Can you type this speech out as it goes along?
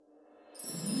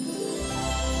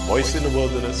Voice in the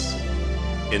Wilderness,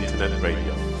 Internet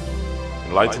Radio.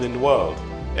 Enlightening the world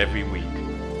every week.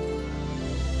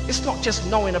 It's not just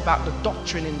knowing about the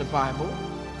doctrine in the Bible.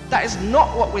 That is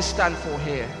not what we stand for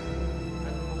here.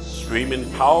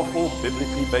 Streaming powerful,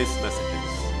 biblically based messages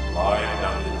live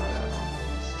down the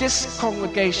internet. This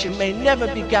congregation may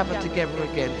never be gathered together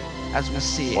again as we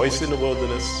see it. Voice in the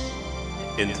Wilderness,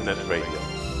 Internet Radio.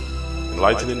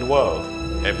 Enlightening the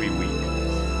world every week.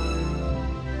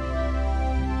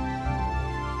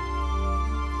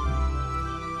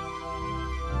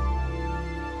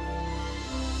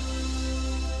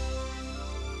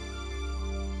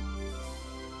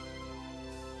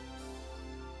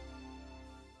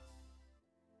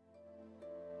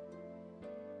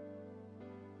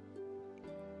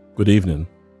 Good evening.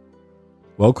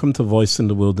 Welcome to Voice in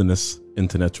the Wilderness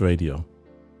Internet Radio.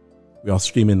 We are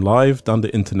streaming live down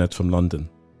the internet from London.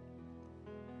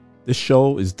 This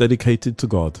show is dedicated to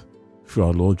God through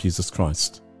our Lord Jesus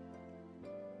Christ.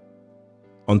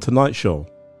 On tonight's show,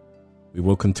 we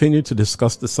will continue to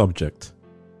discuss the subject,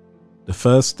 the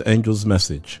first angel's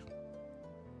message.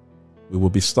 We will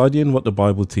be studying what the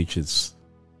Bible teaches.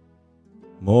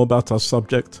 More about our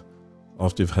subject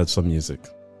after we've heard some music.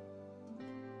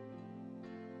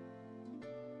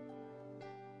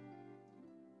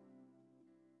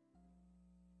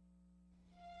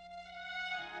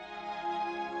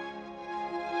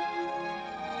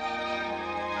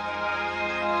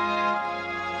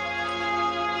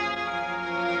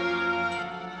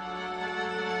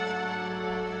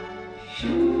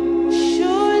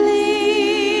 Surely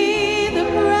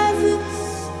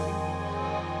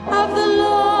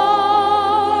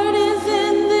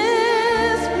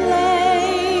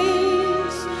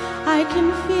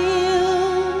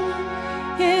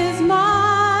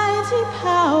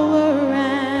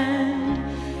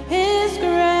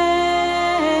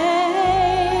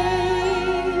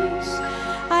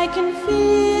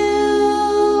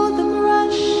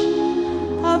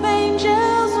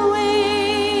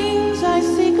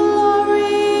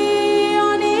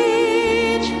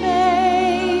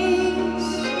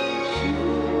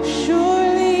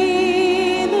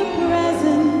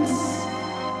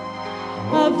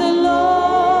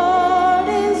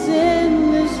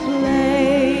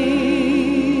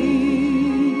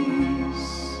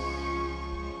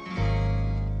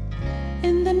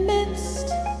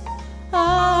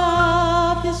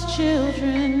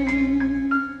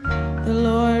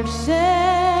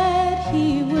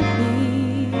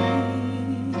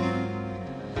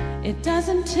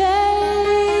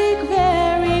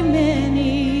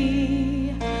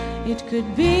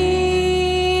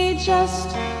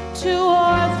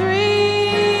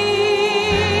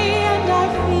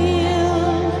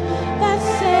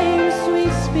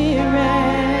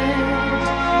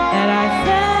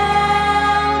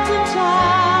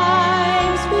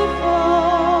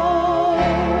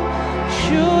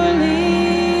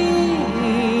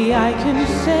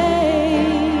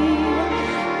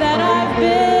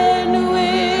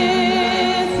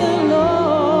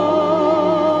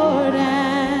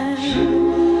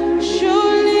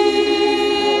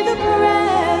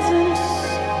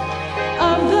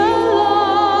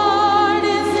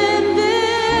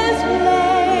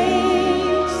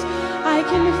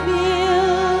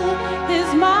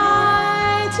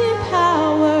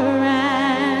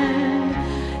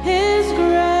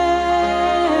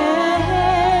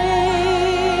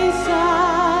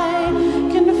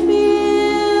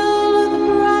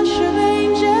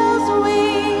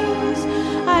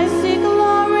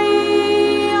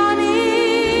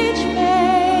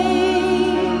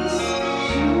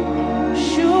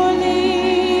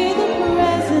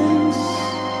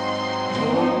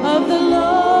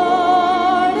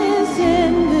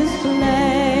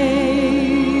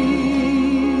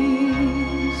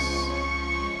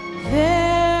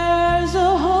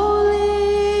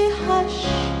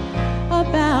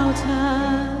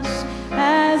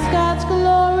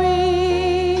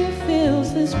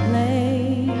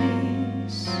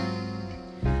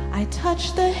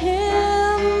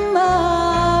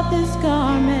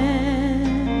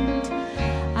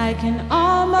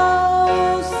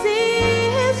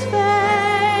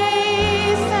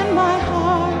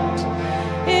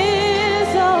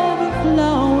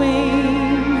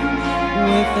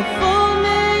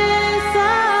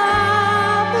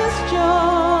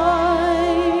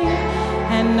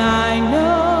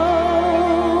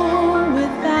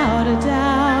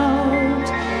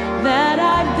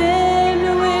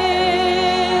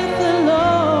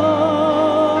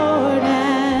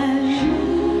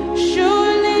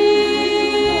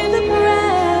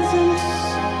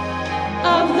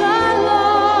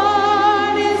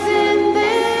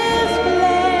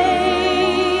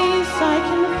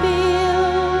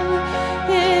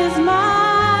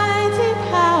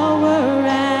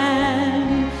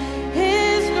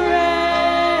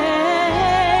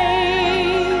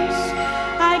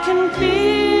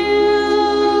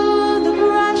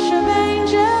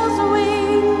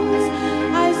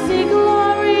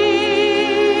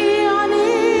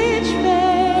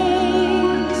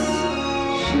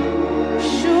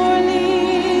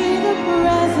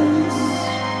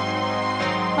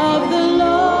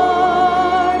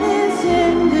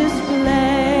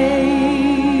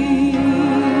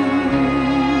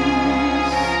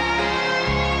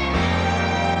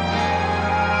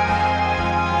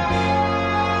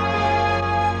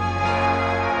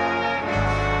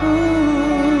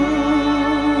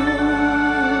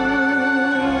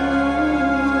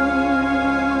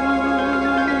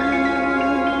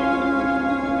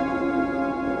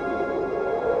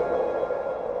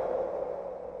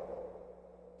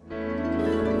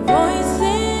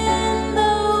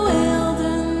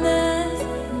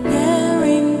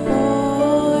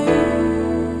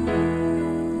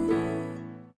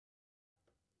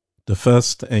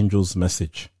first angel's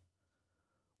message.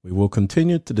 We will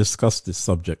continue to discuss this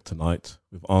subject tonight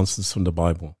with answers from the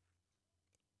Bible.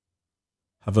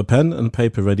 Have a pen and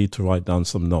paper ready to write down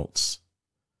some notes.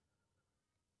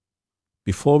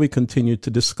 Before we continue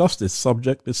to discuss this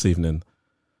subject this evening,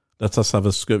 let us have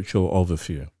a scriptural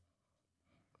overview.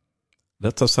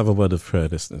 Let us have a word of prayer,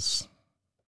 listeners.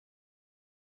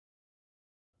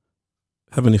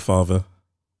 Heavenly Father,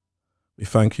 we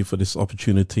thank you for this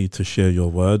opportunity to share your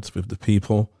words with the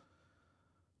people,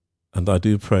 and I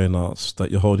do pray and ask that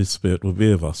your Holy Spirit will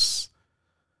be with us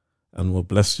and will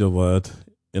bless your word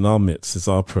in our midst is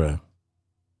our prayer.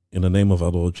 In the name of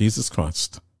our Lord Jesus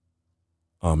Christ.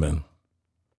 Amen.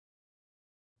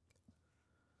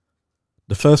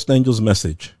 The first angel's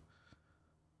message.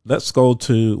 Let's go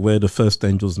to where the first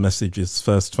angel's message is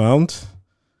first found.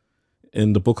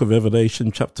 In the book of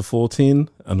Revelation chapter 14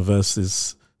 and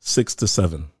verses 6 to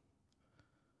 7.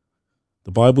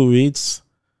 The Bible reads,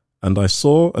 "And I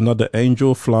saw another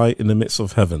angel fly in the midst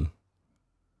of heaven,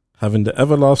 having the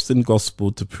everlasting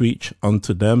gospel to preach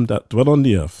unto them that dwell on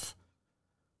the earth,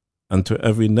 and to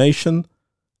every nation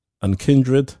and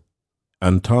kindred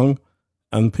and tongue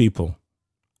and people,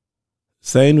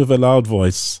 saying with a loud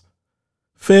voice,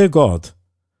 Fear God,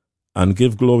 and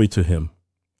give glory to him,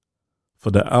 for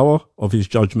the hour of his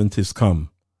judgment is come,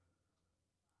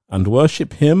 and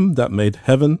worship him that made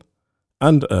heaven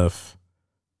and earth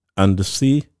and the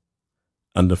sea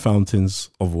and the fountains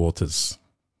of waters."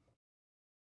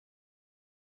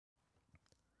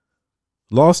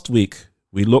 Last week,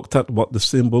 we looked at what the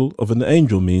symbol of an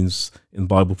angel means in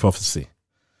Bible prophecy.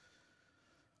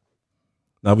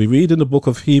 Now we read in the book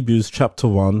of Hebrews chapter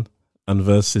 1 and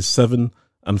verses 7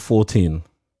 and 14.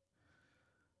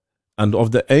 "And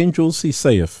of the angels he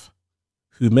saith,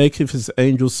 who maketh his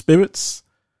angels spirits,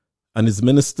 and his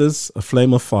ministers a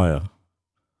flame of fire.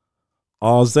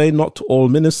 Are they not all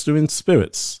ministering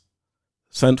spirits,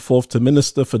 sent forth to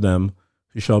minister for them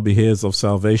who shall be heirs of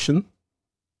salvation?"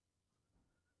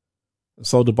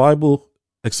 So the Bible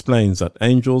explains that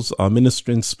angels are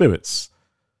ministering spirits,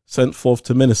 sent forth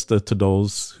to minister to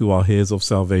those who are heirs of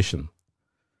salvation.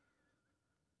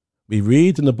 We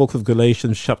read in the book of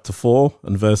Galatians chapter 4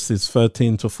 and verses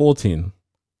 13 to 14.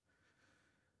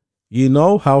 "Ye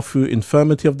know how through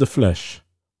infirmity of the flesh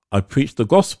I preached the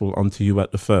gospel unto you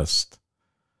at the first.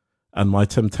 And my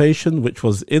temptation which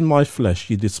was in my flesh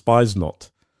ye despised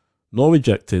not, nor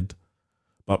rejected,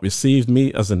 but received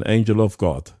me as an angel of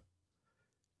God,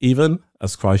 even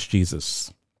as Christ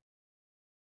Jesus."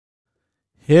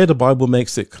 Here the Bible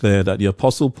makes it clear that the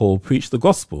Apostle Paul preached the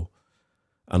gospel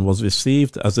and was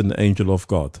received as an angel of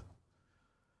God.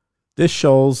 This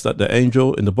shows that the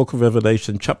angel in the book of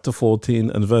Revelation chapter 14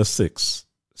 and verse 6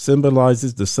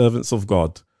 symbolizes the servants of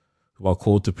God who are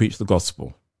called to preach the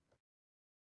gospel.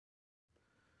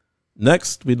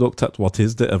 Next, we looked at what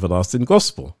is the everlasting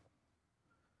gospel.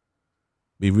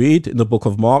 We read in the book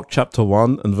of Mark chapter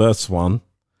 1 and verse 1,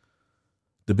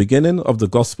 "The beginning of the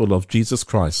gospel of Jesus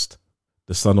Christ,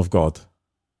 the Son of God."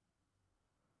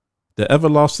 The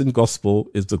everlasting gospel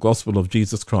is the gospel of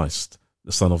Jesus Christ,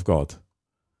 the Son of God.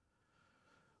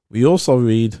 We also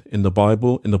read in the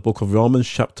Bible in the book of Romans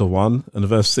chapter 1 and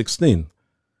verse 16,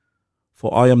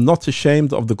 "For I am not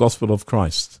ashamed of the gospel of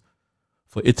Christ,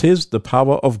 for it is the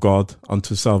power of God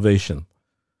unto salvation,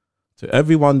 to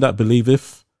every one that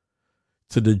believeth,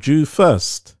 to the Jew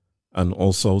first, and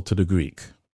also to the Greek."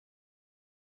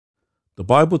 The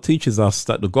Bible teaches us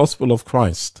that the gospel of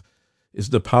Christ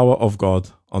is the power of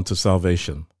God unto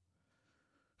salvation.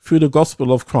 Through the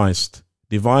gospel of Christ,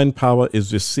 divine power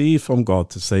is received from God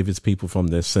to save his people from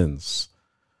their sins.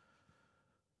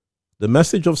 The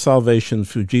message of salvation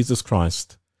through Jesus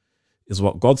Christ is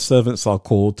what God's servants are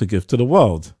called to give to the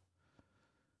world.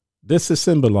 This is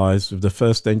symbolized with the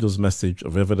first angel's message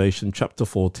of Revelation chapter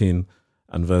 14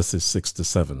 and verses 6 to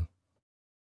 7.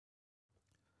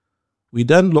 We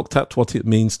then looked at what it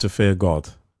means to fear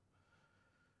God.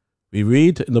 We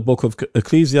read in the book of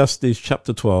Ecclesiastes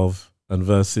chapter 12 and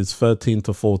verses 13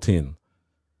 to 14.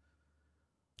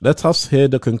 "Let us hear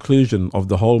the conclusion of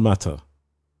the whole matter.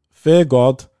 Fear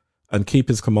God and keep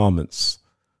his commandments,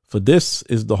 for this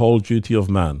is the whole duty of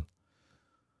man.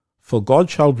 For God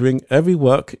shall bring every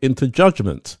work into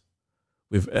judgment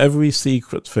with every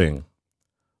secret thing,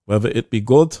 whether it be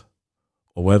good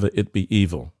or whether it be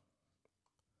evil."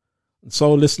 And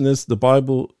so, listeners, the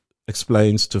Bible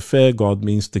explains to fear God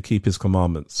means to keep his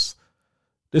commandments.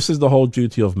 This is the whole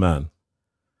duty of man.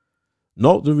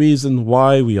 Note the reason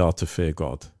why we are to fear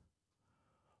God.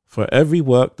 "For every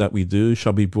work that we do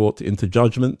shall be brought into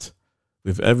judgment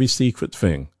with every secret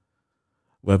thing,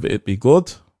 whether it be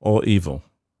good or evil."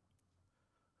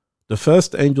 The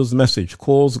first angel's message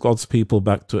calls God's people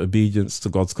back to obedience to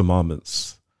God's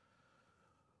commandments.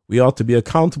 We are to be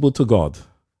accountable to God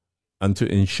and to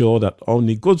ensure that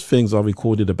only good things are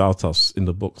recorded about us in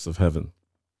the books of heaven.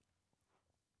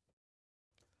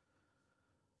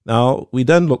 Now, we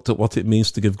then looked at what it means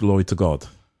to give glory to God.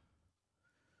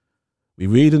 We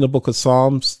read in the book of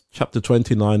Psalms, chapter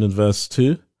 29 and verse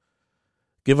 2,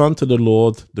 "Give unto the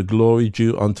Lord the glory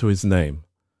due unto his name.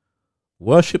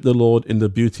 Worship the Lord in the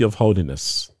beauty of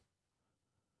holiness."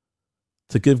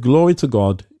 To give glory to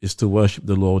God is to worship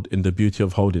the Lord in the beauty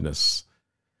of holiness.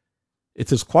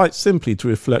 It is quite simply to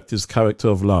reflect his character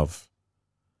of love.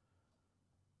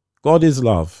 God is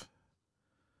love,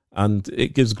 and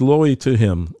it gives glory to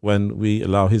him when we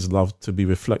allow his love to be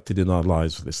reflected in our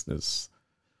lives, listeners.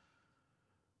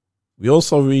 We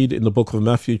also read in the book of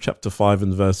Matthew chapter 5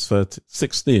 and verse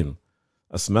 16.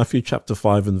 That's Matthew chapter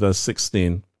 5 and verse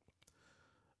 16.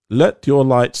 "Let your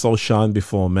light so shine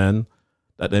before men,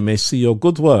 that they may see your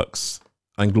good works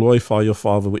and glorify your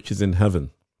Father which is in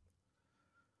heaven."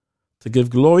 To give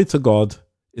glory to God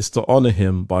is to honor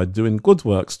him by doing good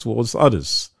works towards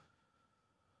others.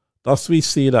 Thus we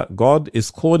see that God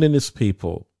is calling his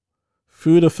people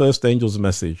through the first angel's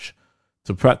message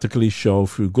to practically show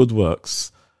through good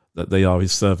works that they are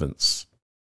his servants.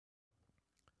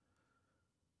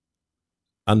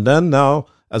 And then now,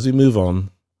 as we move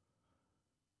on,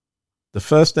 the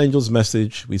first angel's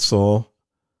message we saw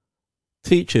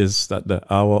teaches that the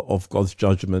hour of God's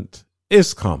judgment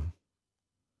is come.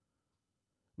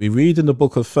 We read in the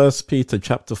book of 1 Peter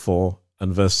chapter 4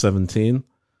 and verse 17,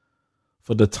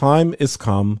 "For the time is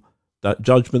come that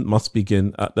judgment must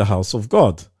begin at the house of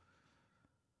God.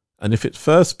 And if it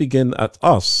first begin at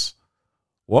us,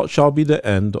 what shall be the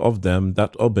end of them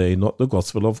that obey not the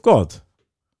gospel of God?"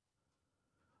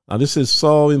 Now this is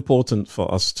so important for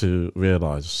us to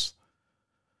realize,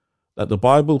 that the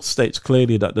Bible states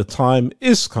clearly that the time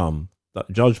is come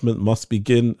that judgment must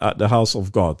begin at the house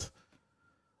of God,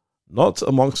 not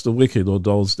amongst the wicked or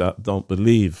those that don't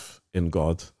believe in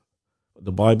God.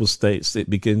 The Bible states it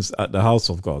begins at the house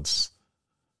of God.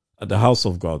 At the house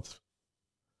of God.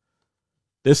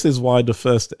 This is why the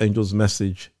first angel's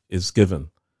message is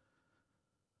given.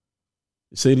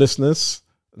 You see, listeners,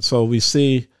 and so we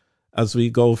see as we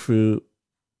go through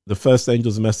the first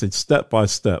angel's message step by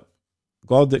step,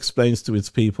 God explains to his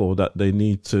people that they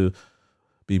need to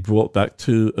be brought back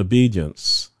to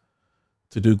obedience,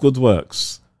 to do good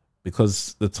works,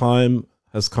 because the time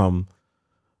has come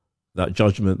that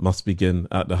judgment must begin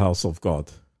at the house of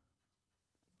God.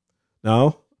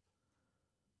 Now,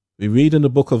 we read in the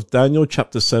book of Daniel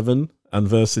chapter 7 and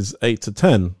verses 8 to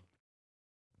 10,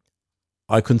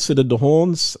 "I considered the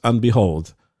horns, and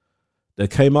behold, there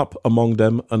came up among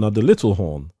them another little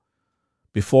horn,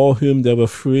 before whom there were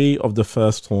 3 of the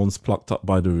first horns plucked up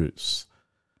by the roots.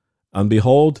 And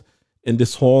behold, in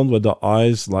this horn were the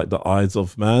eyes like the eyes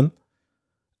of man,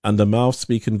 and the mouth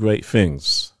speaking great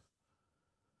things.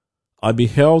 I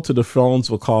beheld till the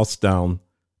thrones were cast down,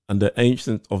 and the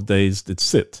Ancient of Days did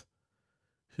sit,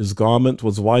 whose garment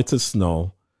was white as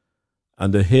snow,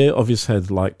 and the hair of his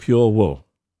head like pure wool.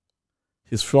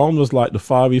 His throne was like the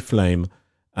fiery flame,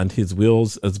 and his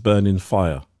wheels as burning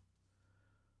fire.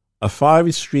 A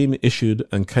fiery stream issued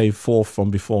and came forth from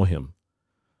before him.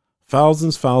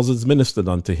 Thousands ministered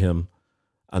unto him,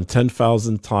 and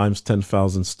 10,000 times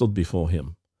 10,000 stood before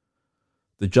him.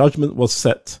 The judgment was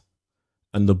set,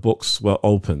 and the books were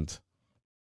opened."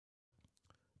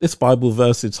 This Bible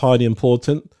verse is highly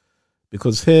important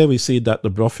because here we see that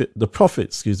the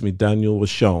prophet, Daniel was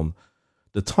shown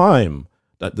the time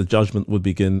that the judgment would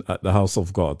begin at the house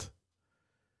of God.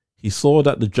 He saw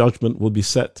that the judgment would be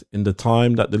set in the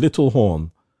time that the little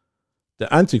horn,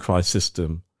 the Antichrist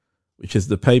system, which is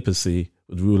the papacy,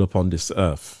 would rule upon this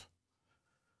earth.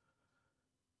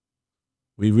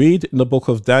 We read in the book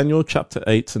of Daniel chapter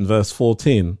 8 and verse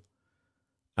 14,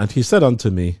 "And he said unto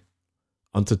me,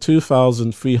 Unto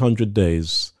 2,300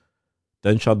 days,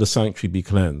 then shall the sanctuary be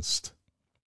cleansed."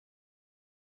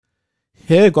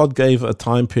 Here God gave a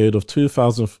time period of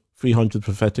 2,300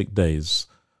 prophetic days,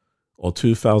 or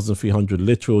 2,300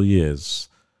 literal years,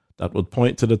 that would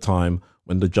point to the time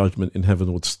when the judgment in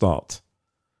heaven would start.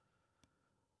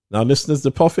 Now, listeners,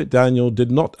 the prophet Daniel did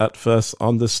not at first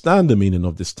understand the meaning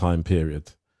of this time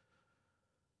period.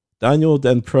 Daniel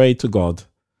then prayed to God,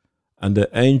 and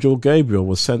the angel Gabriel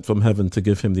was sent from heaven to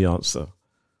give him the answer.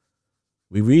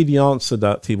 We read the answer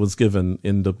that he was given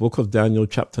in the book of Daniel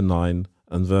chapter 9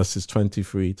 and verses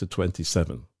 23 to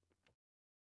 27.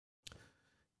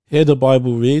 Here the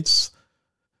Bible reads,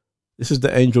 this is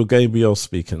the angel Gabriel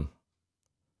speaking.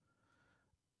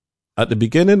 At the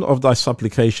beginning of thy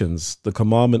supplications the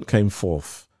commandment came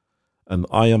forth, and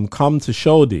I am come to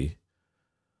show thee,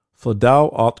 for thou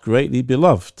art greatly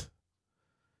beloved.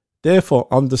 Therefore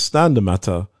understand the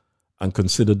matter and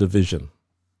consider the vision.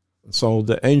 And so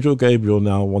the angel Gabriel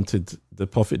now wanted the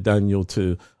prophet Daniel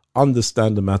to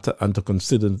understand the matter and to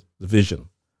consider the vision.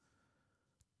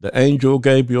 The angel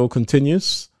Gabriel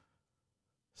continues,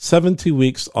 70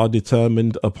 weeks are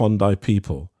determined upon thy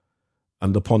people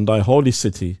and upon thy holy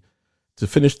city to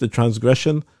finish the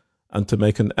transgression and to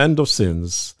make an end of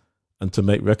sins and to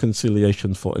make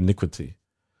reconciliation for iniquity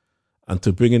and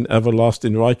to bring in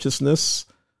everlasting righteousness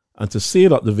and to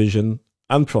seal up the vision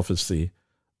and prophecy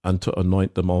and to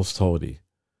anoint the most holy.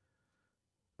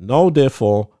 Know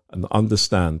therefore and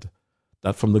understand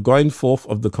that from the going forth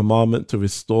of the commandment to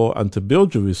restore and to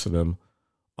build Jerusalem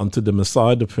unto the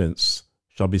Messiah the Prince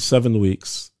shall be 7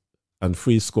 weeks and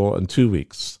 62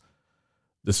 weeks.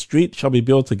 The street shall be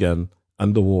built again,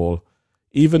 and the wall,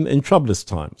 even in troublous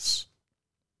times.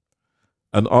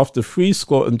 And after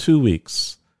 62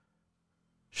 weeks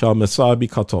shall Messiah be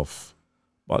cut off,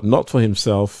 but not for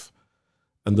himself,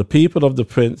 and the people of the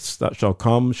prince that shall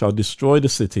come shall destroy the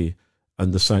city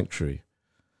and the sanctuary,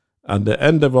 and the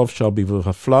end thereof shall be with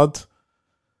a flood,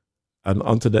 and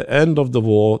unto the end of the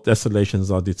war desolations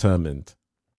are determined.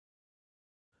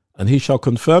 And he shall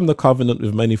confirm the covenant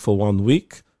with many for 1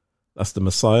 week, that's the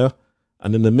Messiah,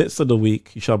 and in the midst of the week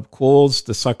he shall cause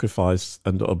the sacrifice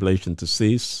and the oblation to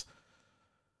cease,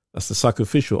 that's the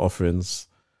sacrificial offerings,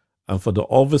 and for the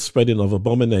overspreading of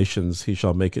abominations he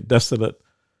shall make it desolate,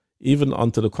 even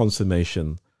unto the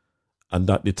consummation, and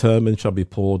that determined shall be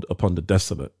poured upon the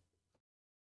desolate.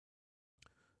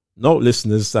 Note,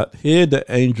 listeners, that here the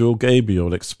angel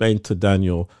Gabriel explained to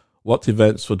Daniel what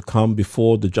events would come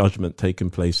before the judgment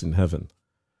taking place in heaven.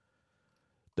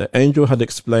 The angel had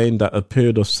explained that a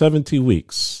period of 70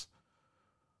 weeks,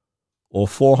 or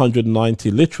 490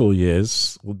 literal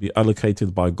years, would be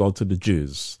allocated by God to the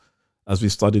Jews. As we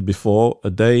studied before, a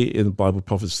day in Bible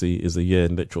prophecy is a year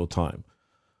in literal time.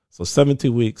 So 70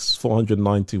 weeks,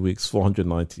 490 weeks,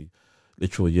 490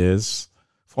 literal years,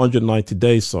 490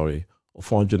 days, or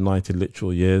 490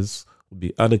 literal years would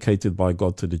be allocated by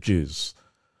God to the Jews,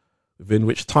 within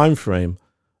which time frame,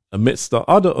 amidst the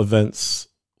other events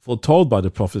foretold by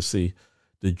the prophecy,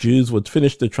 the Jews would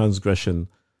finish the transgression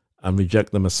and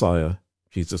reject the Messiah,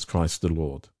 Jesus Christ the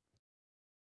Lord.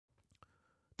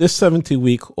 This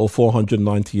 70-week or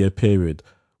 490-year period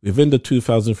within the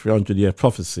 2,300-year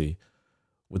prophecy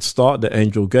would start, the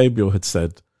angel Gabriel had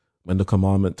said, when the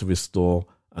commandment to restore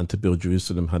and to build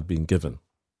Jerusalem had been given.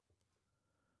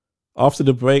 After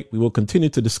the break, we will continue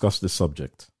to discuss this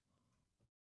subject.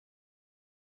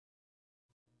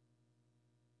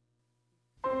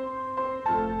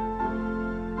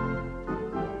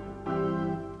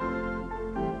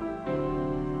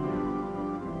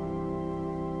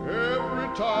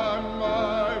 Time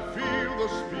I feel the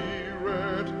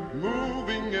Spirit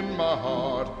moving in my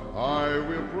heart, I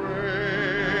will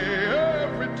pray.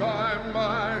 Every time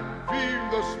I feel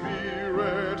the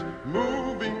Spirit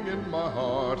moving in my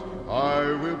heart,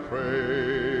 I will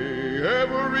pray.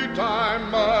 Every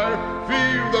time I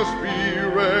feel the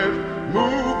Spirit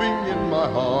moving in my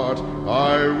heart,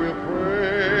 I will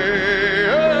pray.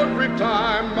 Every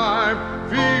time I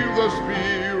feel the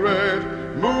Spirit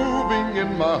moving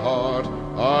in my heart,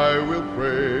 I will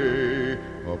pray.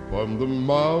 Upon the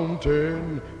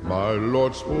mountain my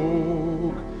Lord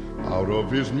spoke, out of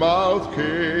his mouth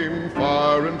came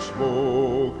fire and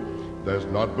smoke. There's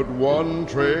not but one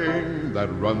train that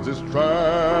runs its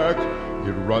track,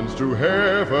 it runs to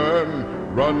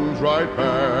heaven, runs right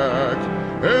back.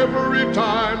 Every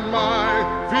time I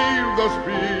feel the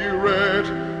Spirit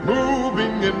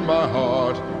moving in my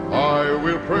heart, I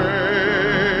will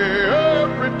pray.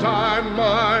 Every time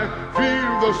I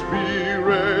feel the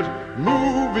Spirit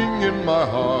moving in my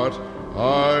heart,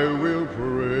 I will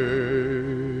pray.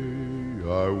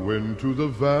 I went to the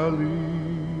valley,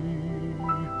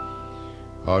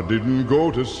 I didn't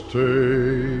go to stay.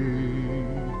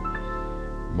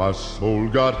 My soul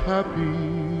got happy,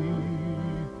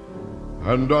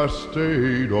 and I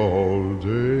stayed all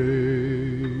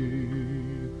day.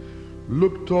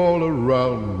 Looked all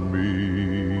around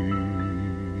me,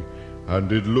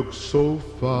 and it looked so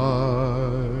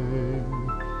fine.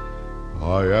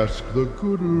 I asked the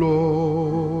good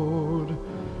Lord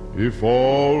if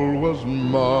all was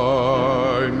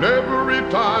mine. Every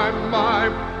time I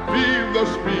feel the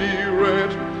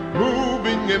Spirit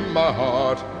moving in my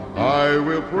heart, I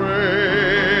will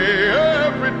pray.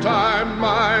 Every time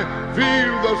I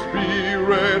feel the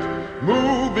Spirit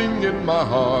moving in my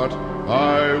heart,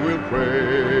 I will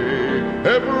pray.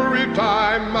 Every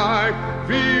time I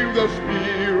feel the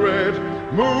Spirit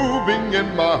moving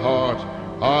in my heart,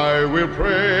 I will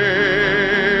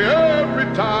pray. Every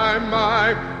time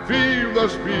I feel the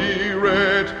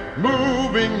Spirit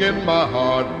moving in my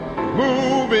heart,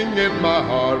 moving in my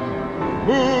heart,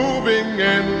 moving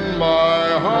in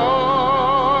my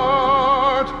heart,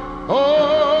 I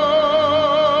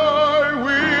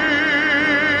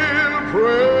will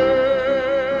pray.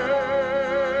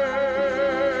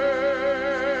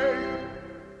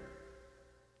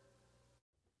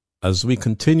 As we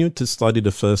continue to study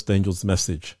the first angel's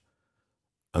message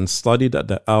and study that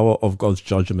the hour of God's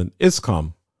judgment is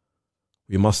come,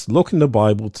 we must look in the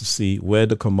Bible to see where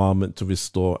the commandment to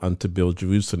restore and to build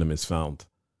Jerusalem is found.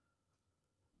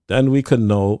 Then we can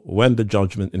know when the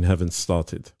judgment in heaven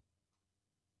started.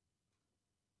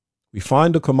 We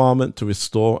find the commandment to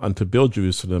restore and to build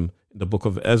Jerusalem in the book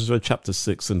of Ezra chapter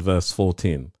 6 and verse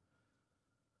 14.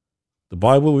 The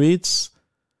Bible reads,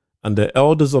 "And the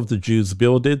elders of the Jews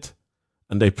builded,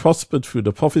 and they prospered through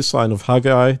the prophesying of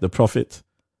Haggai the prophet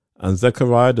and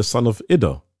Zechariah the son of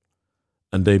Iddo,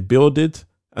 and they builded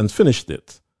and finished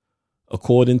it,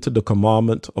 according to the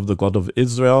commandment of the God of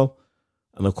Israel,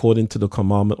 and according to the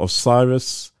commandment of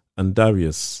Cyrus and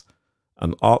Darius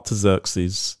and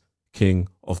Artaxerxes, king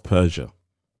of Persia."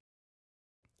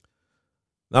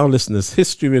 Now, listeners,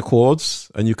 history records,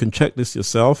 and you can check this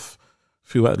yourself,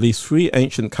 through at least 3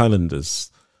 ancient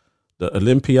calendars, the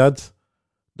Olympiad,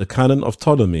 the Canon of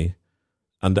Ptolemy,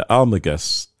 and the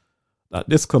Almagest, that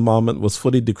this commandment was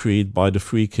fully decreed by the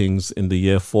 3 kings in the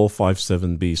year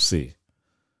 457 BC.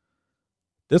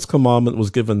 This commandment was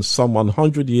given some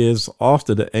 100 years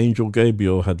after the angel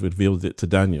Gabriel had revealed it to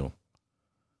Daniel.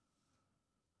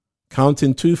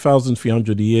 Counting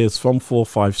 2,300 years from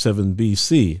 457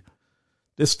 BC,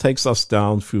 this takes us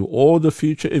down through all the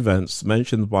future events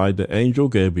mentioned by the angel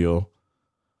Gabriel,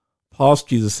 past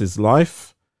Jesus'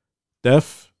 life,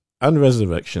 death, and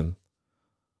resurrection,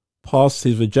 past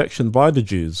his rejection by the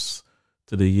Jews,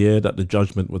 to the year that the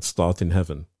judgment would start in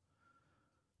heaven.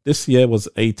 This year was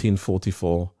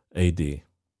 1844 AD.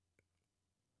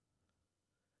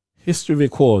 History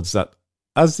records that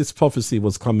as this prophecy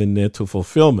was coming near to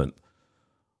fulfillment,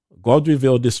 God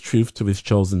revealed this truth to his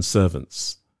chosen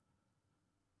servants.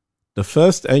 The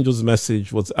first angel's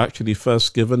message was actually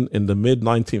first given in the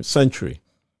mid-19th century.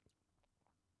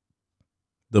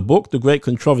 The book The Great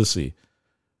Controversy,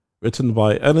 written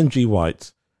by Ellen G.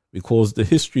 White, records the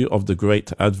history of the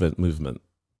Great Advent movement.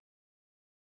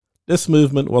 This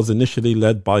movement was initially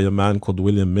led by a man called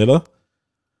William Miller.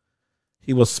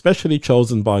 He was specially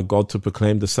chosen by God to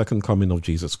proclaim the second coming of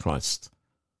Jesus Christ.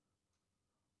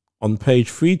 On page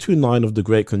 329 of The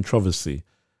Great Controversy,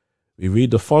 we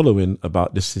read the following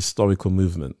about this historical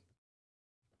movement.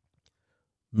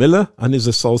 Miller and his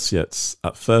associates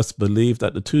at first believed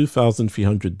that the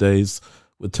 2,300 days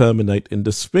would terminate in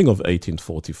the spring of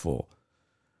 1844,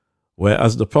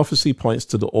 whereas the prophecy points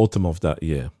to the autumn of that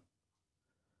year.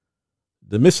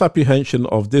 The misapprehension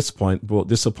of this point brought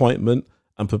disappointment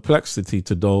and perplexity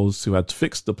to those who had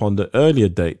fixed upon the earlier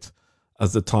date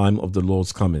as the time of the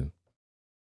Lord's coming.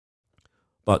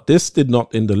 But this did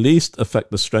not in the least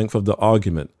affect the strength of the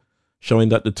argument, showing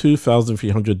that the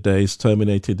 2,300 days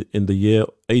terminated in the year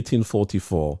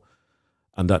 1844,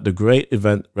 and that the great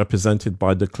event represented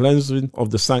by the cleansing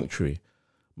of the sanctuary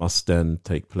must then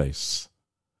take place.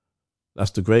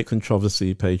 That's The Great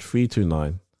Controversy, page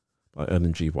 329, by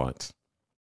Ellen G. White.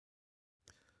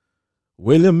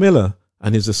 William Miller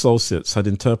and his associates had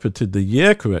interpreted the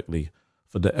year correctly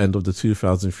for the end of the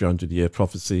 2,300-year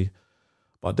prophecy,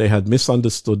 but they had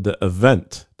misunderstood the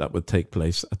event that would take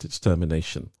place at its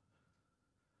termination.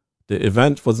 The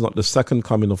event was not the second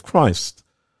coming of Christ,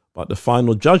 but the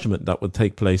final judgment that would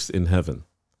take place in heaven.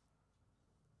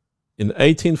 In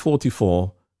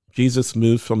 1844, Jesus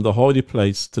moved from the holy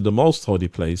place to the most holy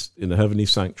place in the heavenly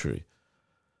sanctuary,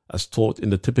 as taught in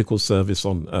the typical service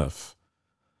on earth.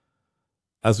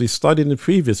 As we studied in the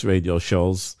previous radio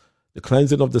shows, the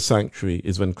cleansing of the sanctuary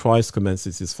is when Christ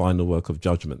commences his final work of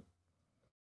judgment.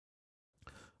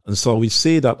 And so we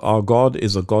see that our God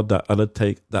is a God that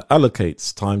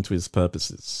allocates time to his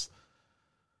purposes.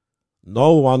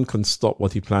 No one can stop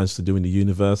what he plans to do in the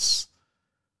universe.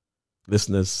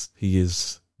 Listeners, he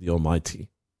is the Almighty.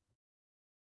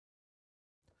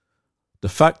 The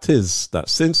fact is that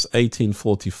since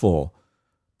 1844,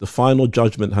 the final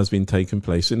judgment has been taking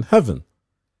place in heaven.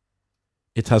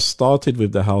 It has started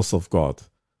with the house of God.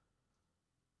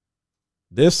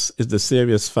 This is the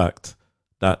serious fact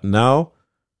that now,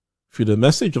 through the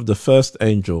message of the first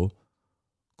angel,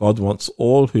 God wants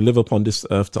all who live upon this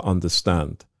earth to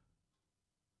understand.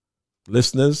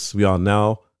 Listeners, we are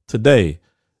now, today,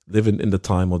 living in the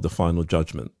time of the final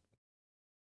judgment.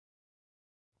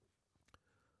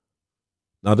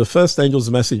 Now, the first angel's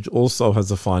message also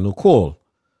has a final call.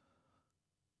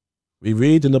 We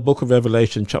read in the book of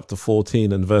Revelation chapter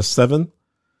 14 and verse 7,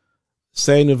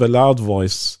 saying with a loud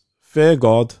voice, "Fear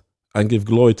God and give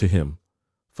glory to him,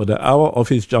 for the hour of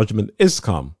his judgment is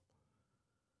come.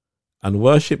 And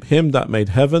worship him that made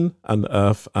heaven and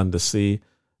earth and the sea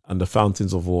and the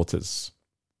fountains of waters."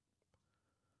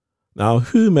 Now,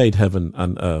 who made heaven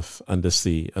and earth and the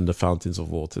sea and the fountains of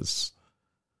waters?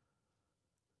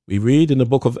 We read in the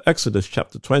book of Exodus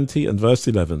chapter 20 and verse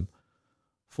 11,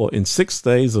 "For in 6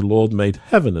 days the Lord made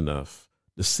heaven and earth,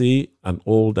 the sea and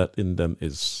all that in them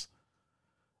is,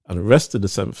 and rested the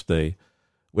seventh day.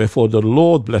 Wherefore the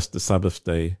Lord blessed the Sabbath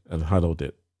day and hallowed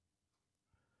it."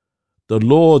 The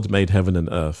Lord made heaven and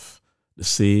earth, the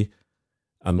sea,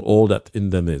 and all that in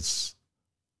them is.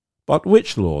 But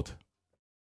which Lord?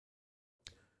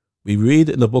 We read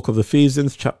in the book of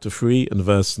Ephesians chapter 3 and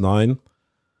verse 9,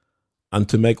 "And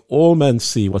to make all men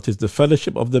see what is the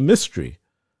fellowship of the mystery,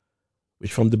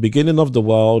 which from the beginning of the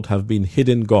world have been hid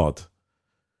in God,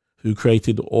 who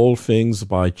created all things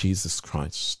by Jesus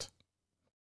Christ."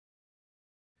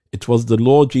 It was the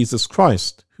Lord Jesus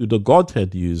Christ who the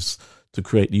Godhead used to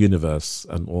create the universe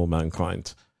and all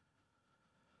mankind.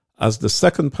 As the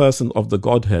second person of the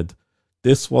Godhead,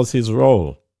 this was his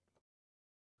role.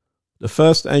 The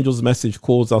first angel's message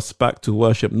calls us back to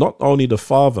worship not only the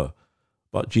Father,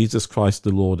 but Jesus Christ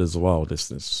the Lord as well,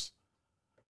 listeners.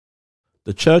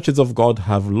 The churches of God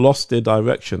have lost their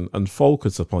direction and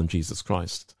focus upon Jesus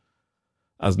Christ,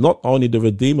 as not only the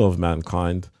Redeemer of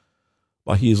mankind,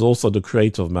 but he is also the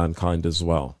Creator of mankind as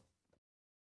well.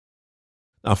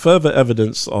 Now, further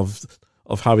evidence of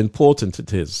how important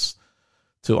it is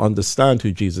to understand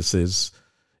who Jesus is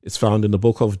found in the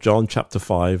book of John chapter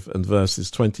 5 and verses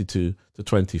 22 to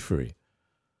 23.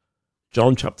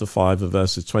 John chapter 5 and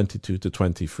verses 22 to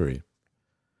 23.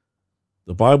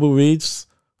 The Bible reads,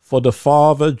 "For the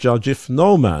Father judgeth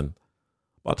no man,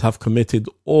 but hath committed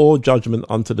all judgment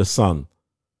unto the Son."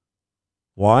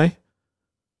 Why?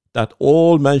 "That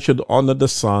all men should honour the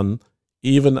Son,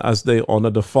 even as they honour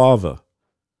the Father.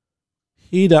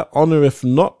 He that honoureth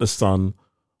not the Son,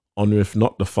 honoureth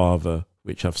not the Father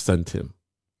which hath sent him."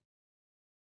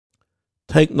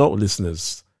 Take note,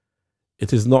 listeners.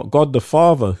 It is not God the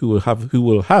Father who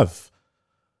will have.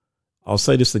 I'll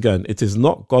say this again. It is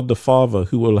not God the Father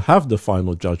who will have the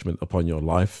final judgment upon your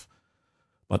life,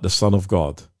 but the Son of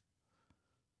God.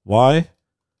 Why?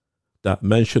 That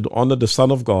men should honour the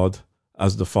Son of God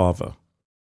as the Father.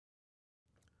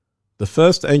 The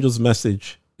first angel's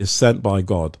message is sent by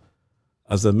God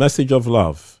as a message of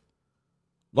love,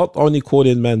 not only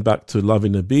calling men back to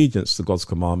loving obedience to God's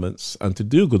commandments and to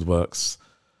do good works,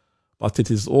 but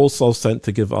it is also sent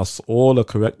to give us all a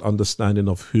correct understanding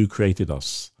of who created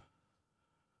us.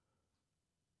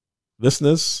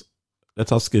 Listeners,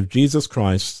 let us give Jesus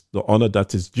Christ the honor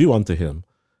that is due unto him,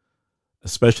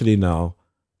 especially now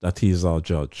that he is our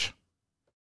judge.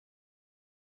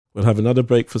 We'll have another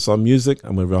break for some music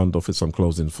and we'll round off with some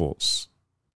closing thoughts.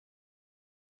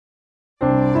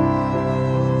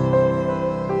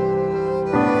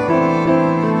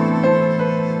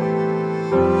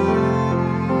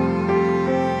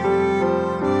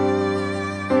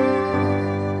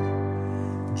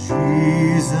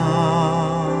 Jesus,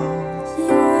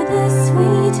 you're the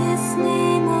sweetest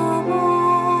name of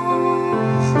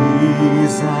all.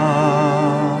 Jesus,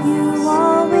 you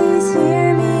always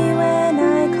hear me when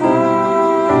I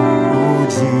call. Oh,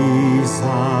 Jesus,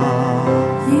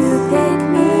 you pick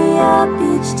me up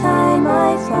each time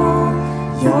I fall.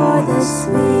 You're the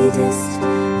sweetest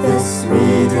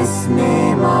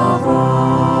name of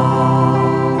all.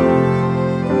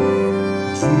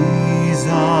 Jesus,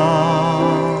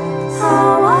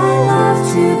 how I love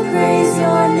to praise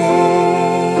your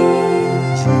name.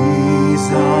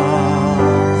 Jesus,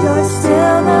 you're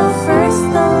still the first,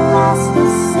 the last, the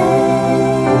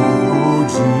same. Oh,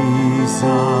 Jesus,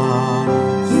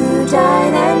 you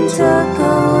died and took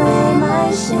away my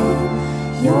shame.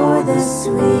 You're the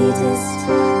sweetest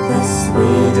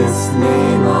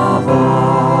name of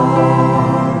all.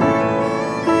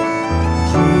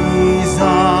 Jesus,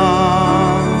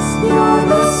 you're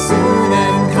the soon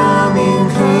and coming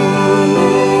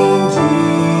King.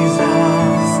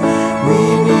 Jesus, we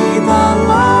need the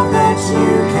love that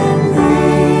you can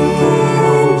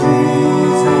bring.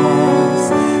 Jesus,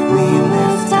 we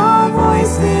lift our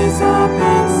voices up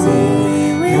and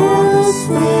sing. You're the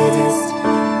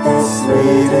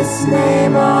sweetest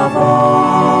name of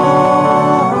all.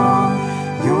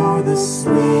 You're the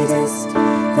sweetest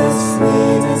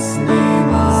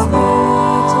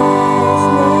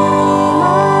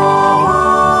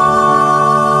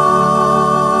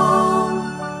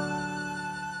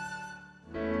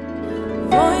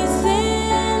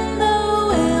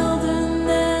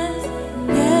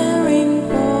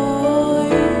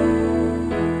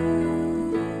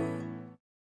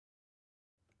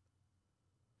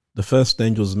The first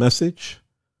angel's message,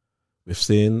 we've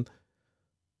seen,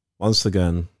 once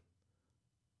again,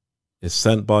 is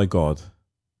sent by God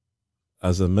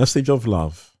as a message of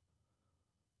love,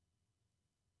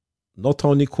 not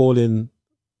only calling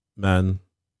man,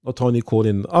 not only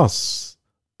calling us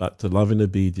back to loving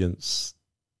obedience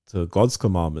to God's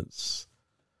commandments,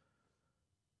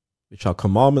 which are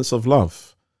commandments of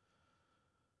love,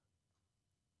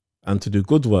 and to do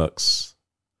good works,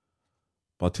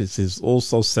 but it is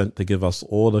also sent to give us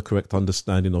all the correct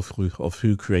understanding of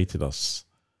who created us.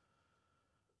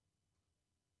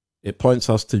 It points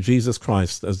us to Jesus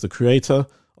Christ as the creator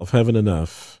of heaven and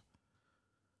earth,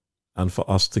 and for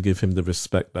us to give him the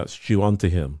respect that's due unto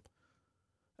him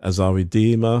as our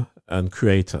Redeemer and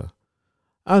Creator,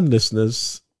 and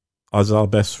listeners, as our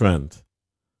best friend.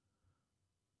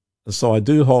 And so I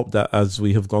do hope that as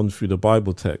we have gone through the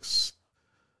Bible text,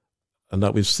 and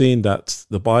that we've seen that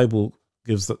the Bible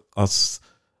gives us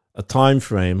a time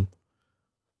frame,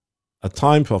 a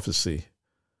time prophecy,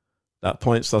 that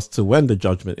points us to when the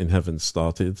judgment in heaven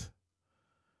started.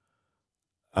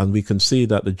 And we can see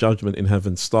that the judgment in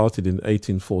heaven started in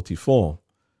 1844,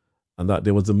 and that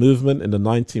there was a movement in the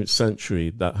 19th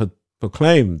century that had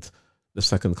proclaimed the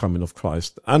second coming of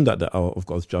Christ, and that the hour of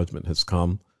God's judgment has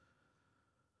come.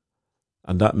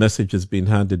 And that message has been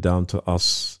handed down to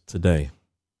us today.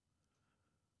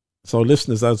 So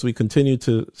listeners, as we continue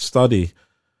to study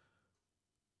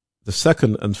the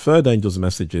second and third angels'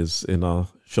 messages in our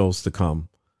shows to come,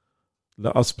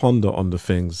 let us ponder on the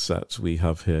things that we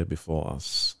have here before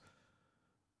us.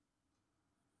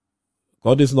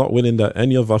 God is not willing that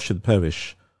any of us should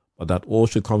perish, but that all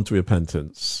should come to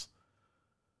repentance,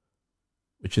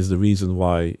 which is the reason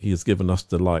why he has given us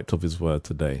the light of his word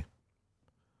today.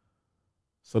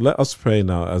 So let us pray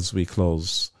now as we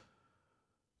close.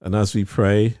 And as we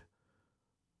pray,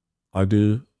 I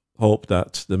do hope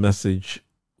that the message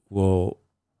will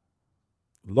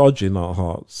lodge in our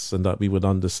hearts and that we would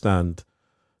understand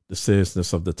the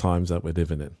seriousness of the times that we're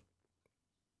living in.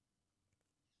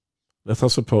 Let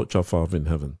us approach our Father in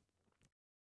heaven.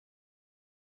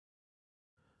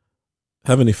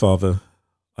 Heavenly Father,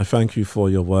 I thank you for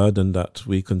your word, and that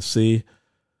we can see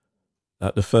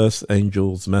that the first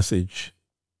angel's message,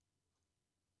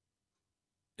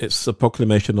 it's a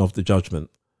proclamation of the judgment,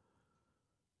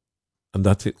 and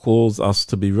that it calls us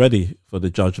to be ready for the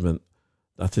judgment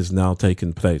that is now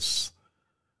taking place.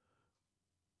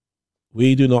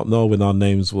 We do not know when our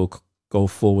names will go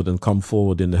forward and come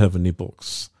forward in the heavenly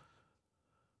books.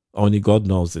 Only God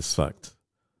knows this fact.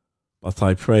 But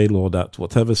I pray, Lord, that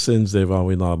whatever sins there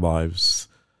are in our lives,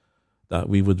 that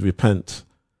we would repent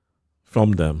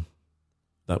from them,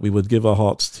 that we would give our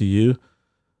hearts to you,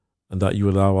 and that you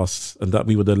allow us, and that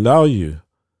we would allow you,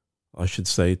 I should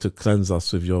say, to cleanse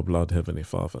us with your blood, Heavenly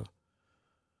Father.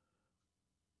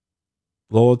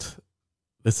 Lord,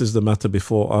 this is the matter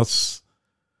before us.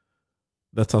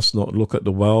 Let us not look at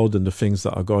the world and the things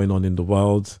that are going on in the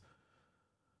world,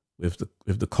 with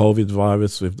the COVID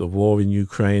virus, with the war in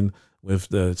Ukraine, with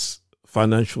the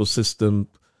financial system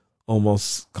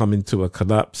almost coming to a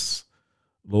collapse.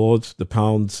 Lord, the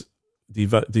pound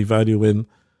devaluing.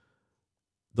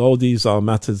 Though these are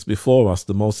matters before us,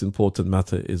 the most important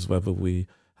matter is whether we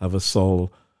have a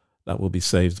soul that will be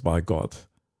saved by God.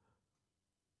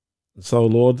 And so,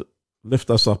 Lord, lift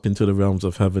us up into the realms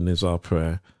of heaven is our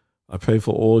prayer. I pray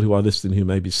for all who are listening who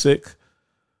may be sick,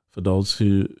 for those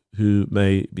who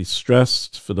may be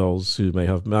stressed, for those who may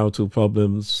have marital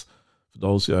problems, for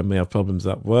those who may have problems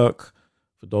at work,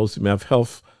 for those who may have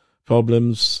health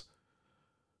problems.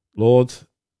 Lord,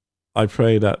 I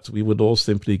pray that we would all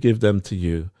simply give them to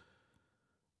you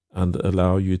and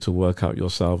allow you to work out your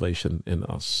salvation in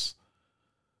us.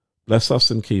 Bless us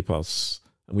and keep us,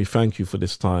 and we thank you for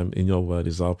this time in your word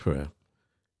is our prayer.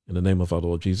 In the name of our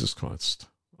Lord Jesus Christ.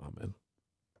 Amen.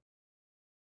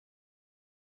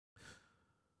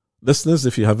 Listeners,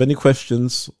 if you have any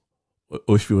questions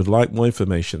or if you would like more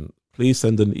information, please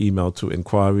send an email to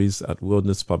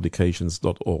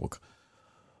inquiries@wildernesspublications.org.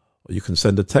 Or you can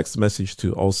send a text message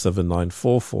to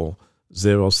 07944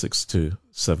 062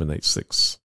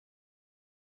 786.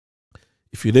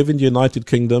 If you live in the United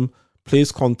Kingdom,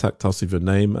 please contact us with your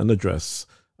name and address,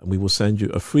 and we will send you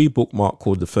a free bookmark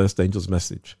called The First Angel's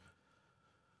Message.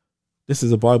 This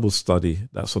is a Bible study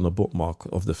that's on a bookmark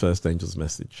of The First Angel's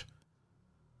Message.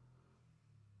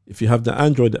 If you have the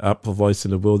Android app for Voice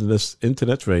in the Wilderness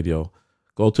Internet Radio,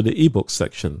 go to the ebook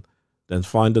section, then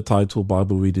find the title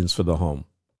Bible Readings for the Home.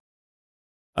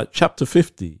 At chapter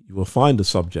 50, you will find the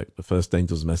subject, The First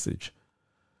Angel's Message.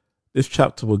 This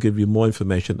chapter will give you more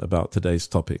information about today's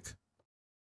topic.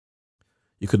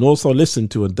 You can also listen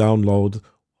to and download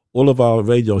all of our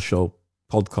radio show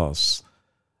podcasts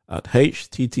at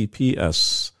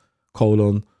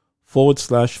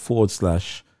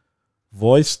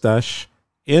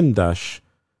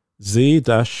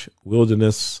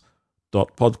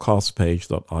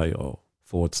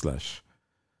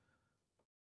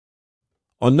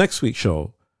On next week's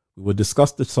show, we will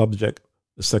discuss the subject,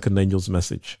 the second angel's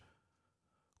message.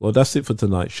 Well, that's it for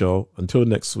tonight's show. Until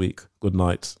next week, good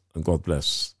night and God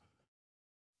bless.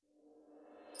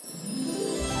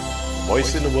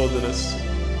 Voice in the Wilderness,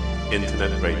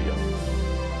 Internet Radio.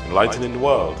 Enlightening the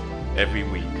world every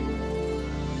week.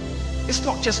 It's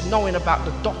not just knowing about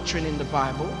the doctrine in the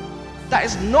Bible. That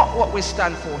is not what we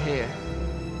stand for here.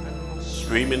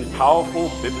 Streaming powerful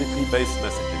biblically based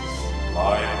messages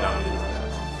live down the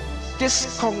internet.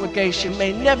 This congregation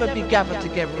may never be gathered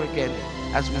together again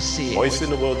as we see it. Voice in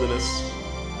the Wilderness,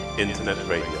 Internet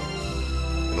Radio.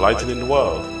 Enlightening the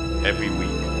world every week.